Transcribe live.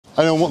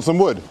Anyone want some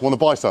wood? Want to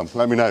buy some?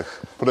 Let me know.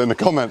 Put it in the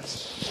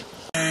comments.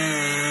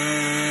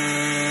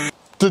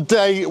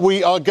 Today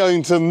we are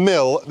going to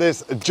mill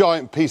this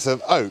giant piece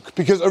of oak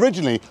because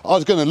originally I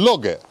was going to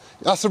log it.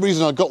 That's the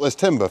reason I got this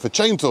timber for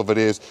chainsaw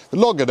videos,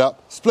 log it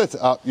up, split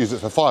it up, use it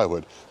for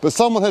firewood. But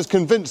someone has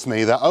convinced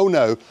me that, oh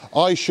no,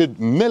 I should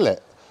mill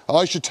it.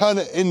 I should turn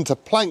it into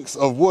planks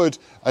of wood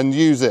and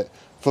use it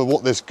for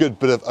what this good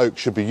bit of oak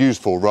should be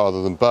used for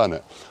rather than burn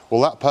it. Well,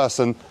 that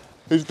person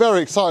who's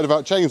very excited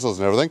about chainsaws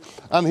and everything,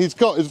 and he's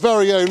got his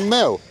very own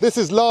mill. This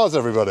is Lars,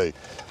 everybody.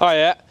 Oh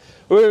yeah.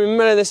 We're going to be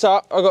milling this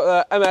up. I've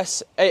got the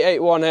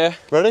MS881 here.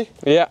 Ready?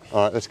 Yeah.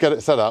 All right, let's get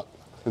it set up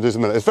and do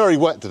some milling. It's very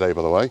wet today,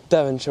 by the way.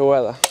 Devonshire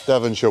weather.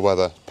 Devonshire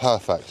weather,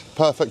 perfect.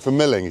 Perfect for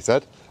milling, he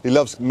said. He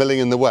loves milling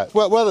in the wet.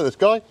 Wet weather, this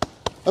guy.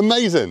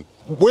 Amazing.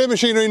 We're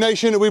Machinery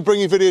Nation and we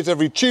bring you videos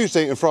every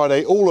Tuesday and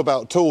Friday all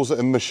about tools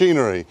and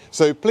machinery.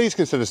 So please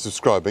consider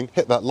subscribing,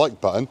 hit that like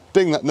button,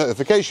 ding that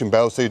notification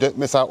bell so you don't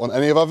miss out on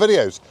any of our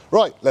videos.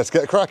 Right, let's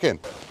get cracking.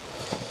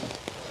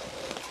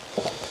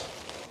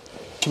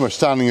 Too much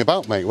standing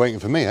about, mate, waiting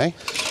for me, eh?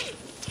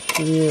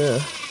 Yeah.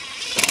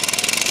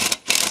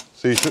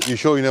 So you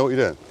sure you know what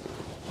you're doing?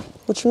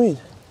 What do you mean?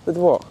 With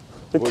what?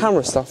 With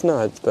camera stuff?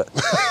 No, but...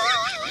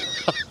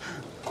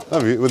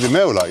 With your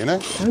mill, like, you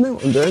know? I know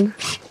what I'm doing.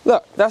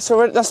 Look, that's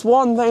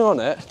one thing on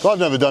it. So I've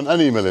never done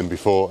any milling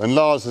before, and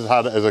Lars has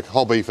had it as a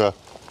hobby for,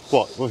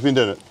 what's he been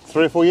doing it?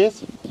 3 or 4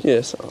 years?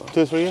 Yes.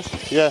 2 or 3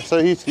 years? Yeah,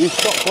 so he's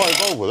got quite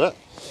involved with it.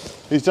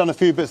 He's done a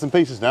few bits and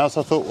pieces now,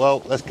 so I thought,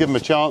 well, let's give him a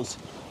chance,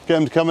 get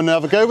him to come and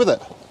have a go with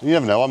it. You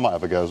never know, I might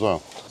have a go as well.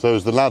 So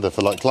there's the ladder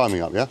for, like,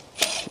 climbing up, yeah?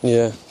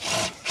 Yeah.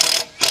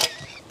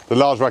 The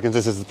Lars reckons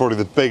this is probably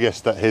the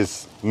biggest that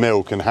his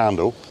mill can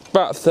handle.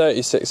 About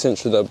 36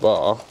 inch with the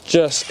bar,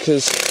 just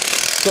because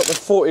it's got the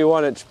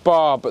 41 inch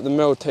bar, but the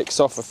mill takes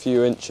off a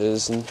few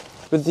inches. And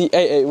with the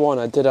 881,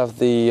 I did have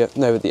the,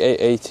 no, with the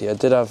 880, I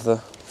did have the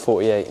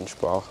 48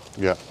 inch bar.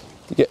 Yeah.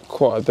 You get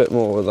quite a bit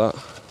more with that.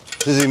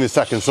 This is even his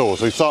second saw,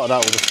 so he started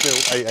out with a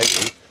Stihl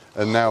 880,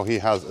 and now he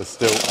has a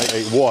Stihl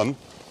 881.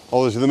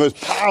 Obviously the most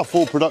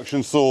powerful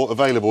production saw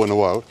available in the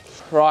world.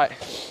 Right.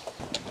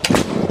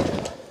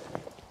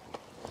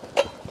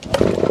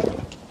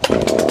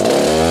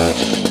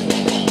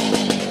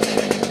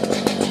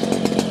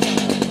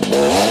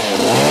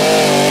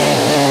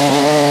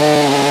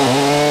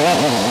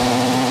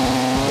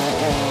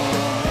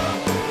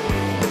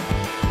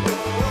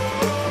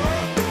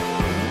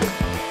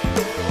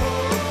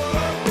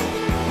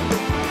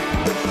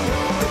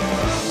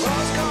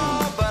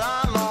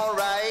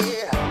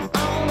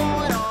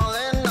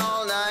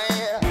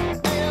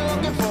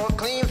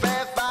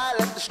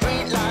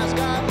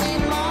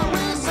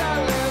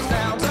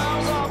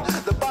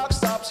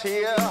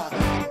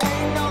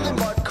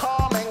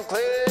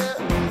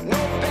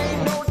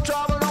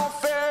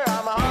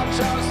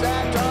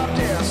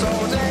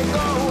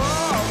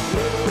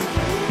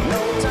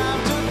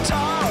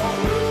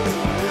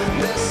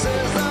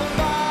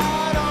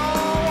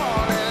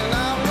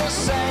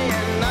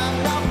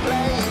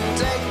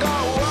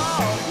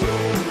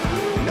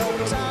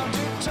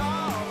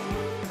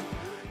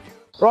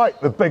 Right,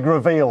 the big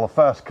reveal, the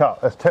first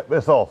cut. Let's tip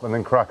this off and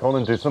then crack on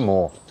and do some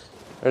more.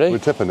 Ready? We're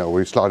tipping it or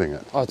we're sliding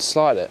it? I'd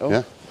slide it. Oh.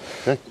 Yeah?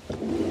 Okay.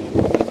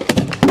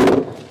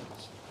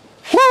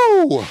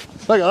 Woo!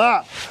 Look at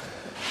that!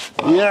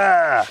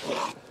 Yeah!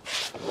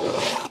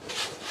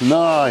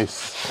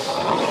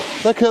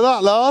 Nice! Look at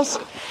that, Lars!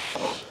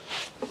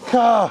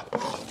 Ah.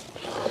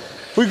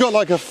 We've got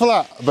like a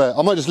flat bit.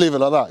 I might just leave it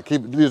like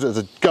that. Use it as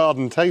a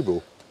garden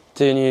table.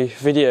 Do a new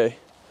video.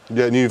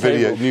 Yeah, new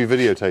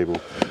video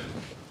table.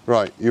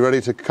 Right, you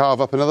ready to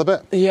carve up another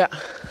bit? Yeah.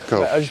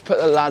 Cool. Wait, I'll just put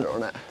the ladder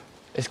on it.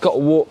 It's got a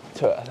warp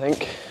to it, I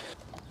think.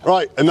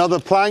 Right, another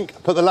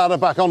plank, put the ladder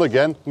back on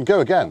again, and go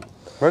again.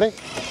 Ready?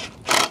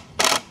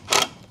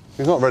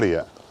 He's not ready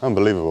yet.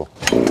 Unbelievable.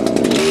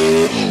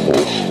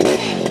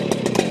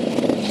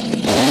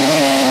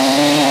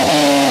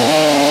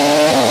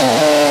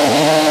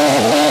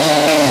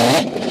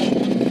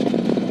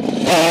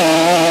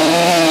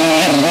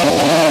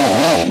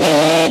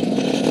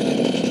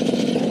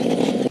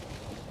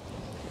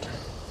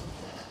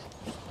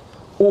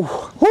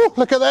 Ooh,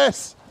 look at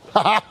this!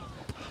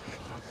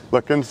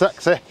 Looking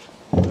sexy.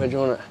 Where do you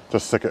want it?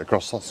 Just stick it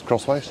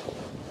crossways.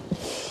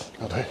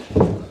 Okay.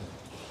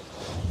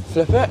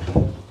 Flip it.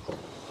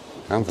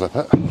 And flip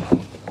it.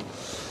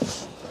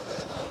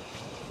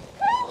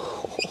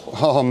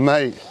 Oh,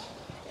 mate.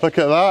 Look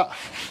at that.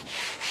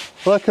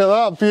 Look at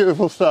that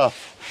beautiful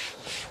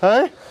stuff.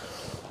 Hey?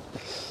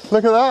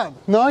 Look at that.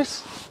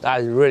 Nice?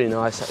 That is really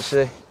nice,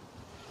 actually.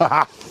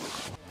 Haha.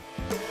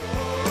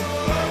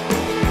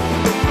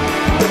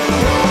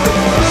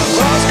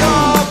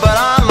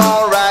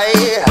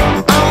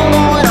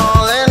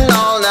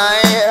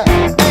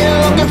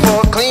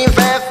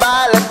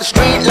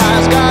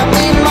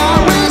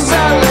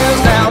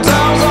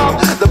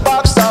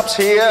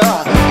 Here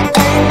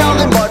ain't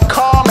nothing but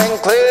calm and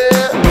clear.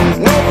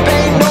 No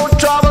pain, no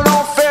trouble,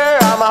 no fear.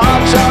 I'm a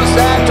hot shot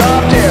that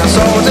dropped here,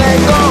 so they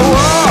go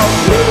up.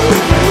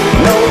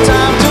 No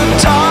time to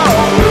talk.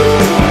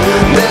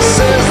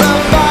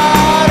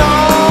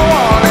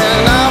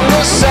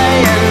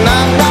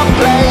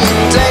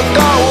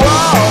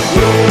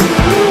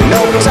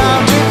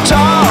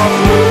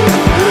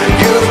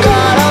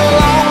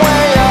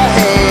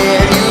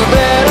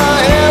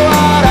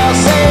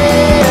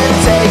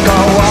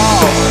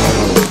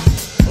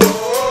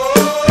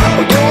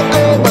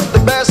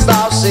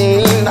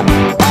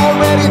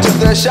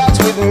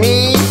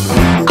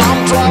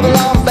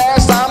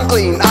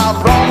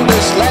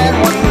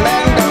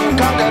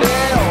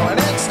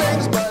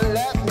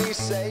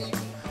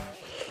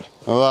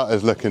 that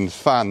is looking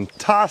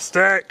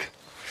fantastic.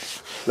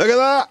 Look at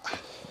that.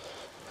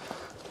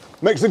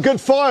 Makes a good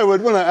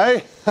firewood, wouldn't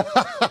it, eh?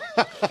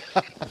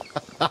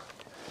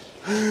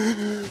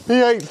 He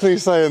hates me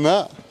saying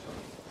that.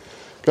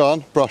 Go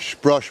on, brush,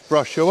 brush,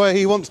 brush away.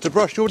 He wants to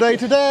brush all day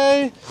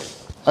today.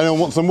 Anyone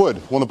want some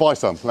wood? Want to buy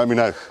some? Let me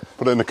know.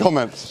 Put it in the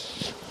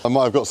comments. I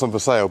might have got some for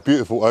sale.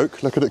 Beautiful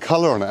oak. Look at the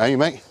colour on it, eh,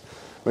 mate?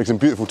 Make some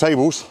beautiful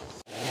tables.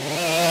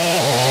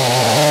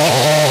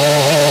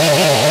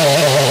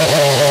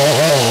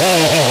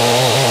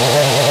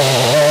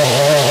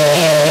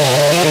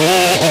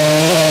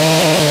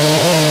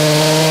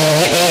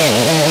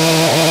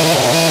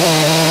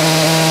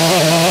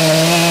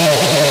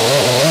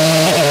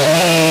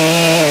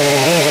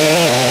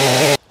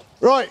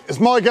 Right, it's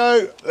my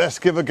go. Let's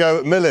give a go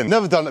at milling.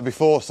 Never done it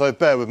before, so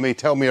bear with me.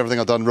 Tell me everything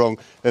I've done wrong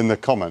in the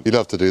comment. You'd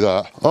have to do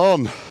that.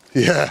 On.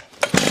 Yeah.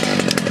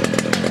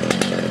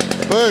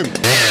 Boom.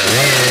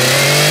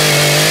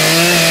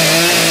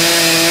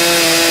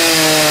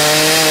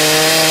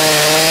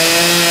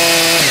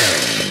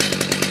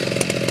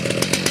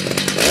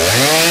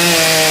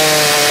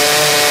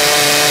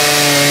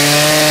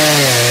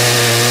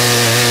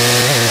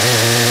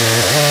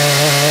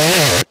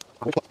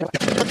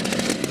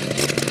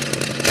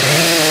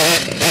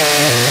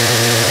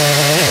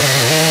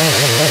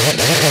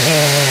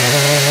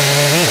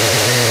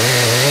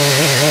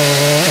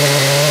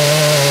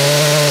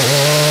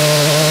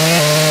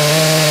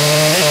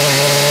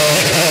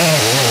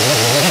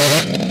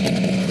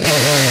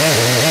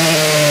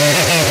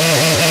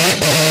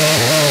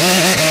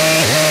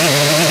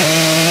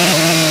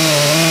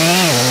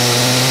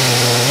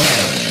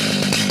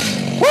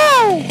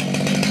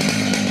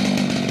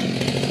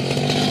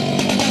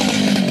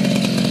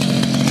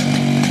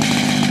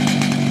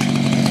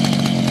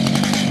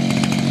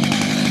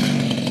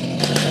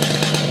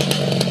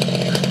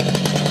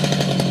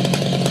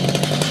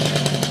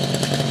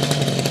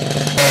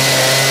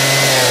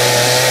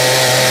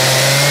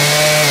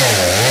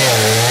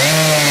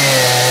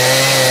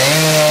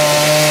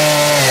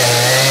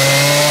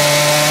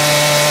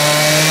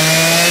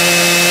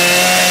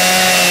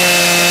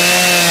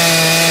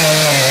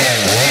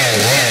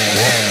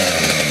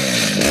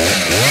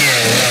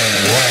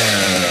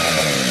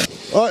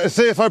 Right, let's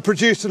see if I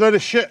produced a load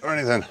of shit or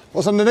anything.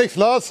 What's underneath,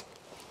 Lars?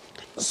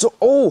 So,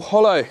 oh,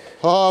 hollow.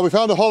 Ah, we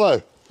found a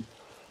hollow.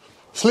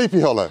 Sleepy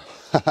hollow.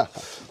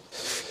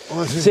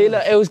 See,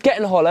 look, it was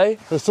getting hollow.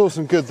 There's still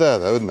some good there,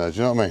 though, isn't there? Do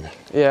you know what I mean?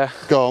 Yeah.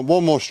 Go on,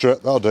 one more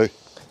strip, that'll do.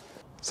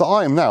 So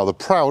I am now the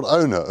proud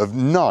owner of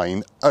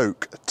 9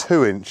 oak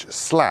 2-inch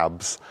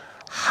slabs.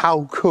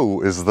 How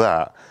cool is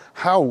that?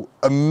 How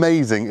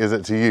amazing is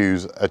it to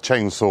use a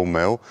chainsaw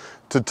mill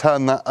to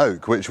turn that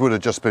oak, which would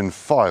have just been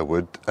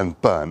firewood and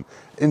burnt,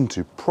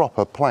 into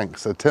proper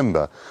planks of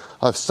timber.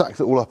 I've stacked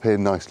it all up here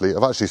nicely.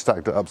 I've actually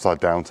stacked it upside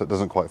down so it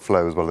doesn't quite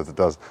flow as well as it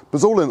does. But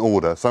it's all in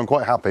order, so I'm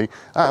quite happy.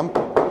 And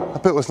I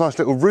built this nice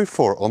little roof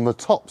for it on the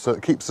top so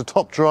it keeps the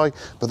top dry,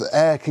 but the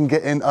air can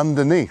get in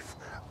underneath.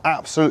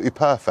 Absolutely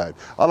perfect.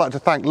 I'd like to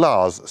thank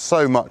Lars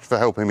so much for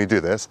helping me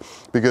do this,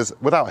 because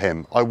without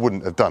him, I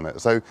wouldn't have done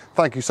it. So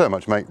thank you so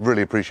much, mate.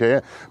 Really appreciate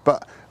it.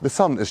 But the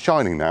sun is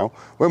shining now.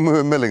 When we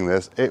were milling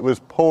this, it was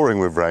pouring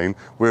with rain.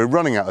 We were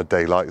running out of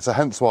daylight, so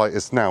hence why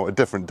it's now a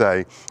different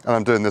day, and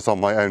I'm doing this on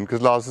my own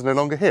because Lars is no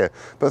longer here.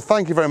 But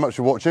thank you very much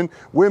for watching.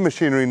 We're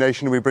Machinery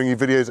Nation, and we bring you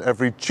videos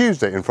every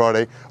Tuesday and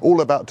Friday,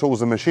 all about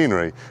tools and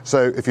machinery.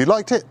 So if you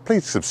liked it,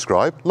 please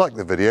subscribe, like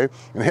the video,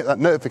 and hit that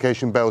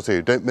notification bell so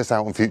you don't miss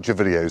out on future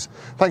videos.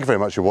 Thank you very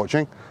much for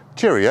watching.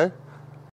 Cheerio.